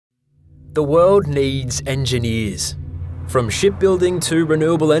The world needs engineers. From shipbuilding to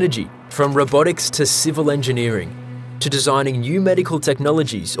renewable energy, from robotics to civil engineering, to designing new medical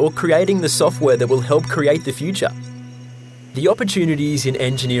technologies or creating the software that will help create the future. The opportunities in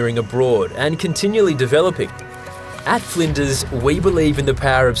engineering are broad and continually developing. At Flinders, we believe in the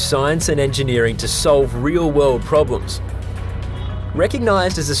power of science and engineering to solve real-world problems.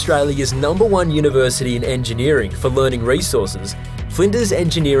 Recognised as Australia's #1 university in engineering for learning resources, Flinders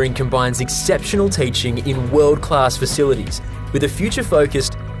Engineering combines exceptional teaching in world-class facilities with a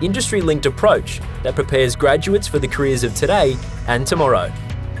future-focused, industry-linked approach that prepares graduates for the careers of today and tomorrow.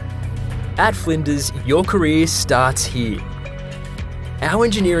 At Flinders, your career starts here. Our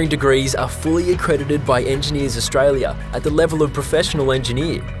engineering degrees are fully accredited by Engineers Australia at the level of professional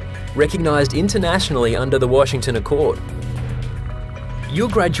engineer, recognised internationally under the Washington Accord. You'll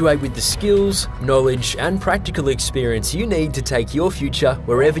graduate with the skills, knowledge and practical experience you need to take your future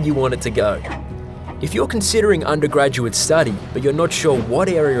wherever you want it to go. If you're considering undergraduate study, but you're not sure what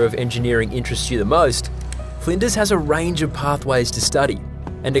area of engineering interests you the most, Flinders has a range of pathways to study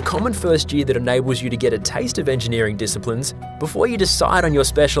and a common first year that enables you to get a taste of engineering disciplines before you decide on your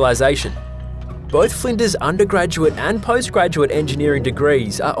specialisation. Both Flinders undergraduate and postgraduate engineering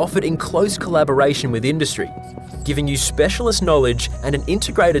degrees are offered in close collaboration with industry, giving you specialist knowledge and an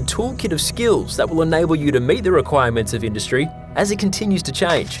integrated toolkit of skills that will enable you to meet the requirements of industry as it continues to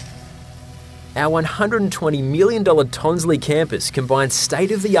change. Our $120 million Tonsley campus combines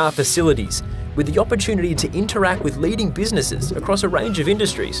state-of-the-art facilities with the opportunity to interact with leading businesses across a range of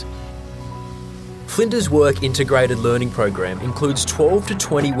industries. Flinders' Work Integrated Learning Program includes 12 to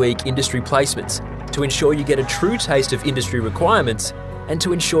 20-week industry placements to ensure you get a true taste of industry requirements and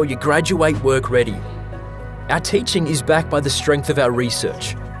to ensure you graduate work-ready. Our teaching is backed by the strength of our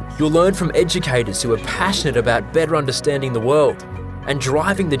research. You'll learn from educators who are passionate about better understanding the world and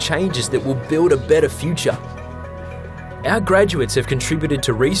driving the changes that will build a better future. Our graduates have contributed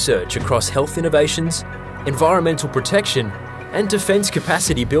to research across health innovations, environmental protection, and defence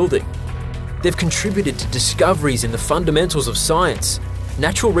capacity building. They've contributed to discoveries in the fundamentals of science,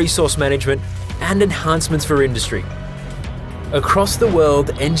 natural resource management, and enhancements for industry. Across the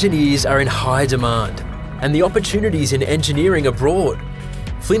world, engineers are in high demand, and the opportunities in engineering are broad.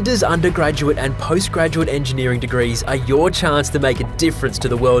 Flinders undergraduate and postgraduate engineering degrees are your chance to make a difference to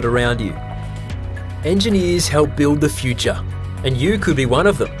the world around you. Engineers help build the future, and you could be one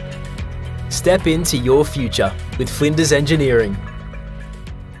of them. Step into your future with Flinders Engineering.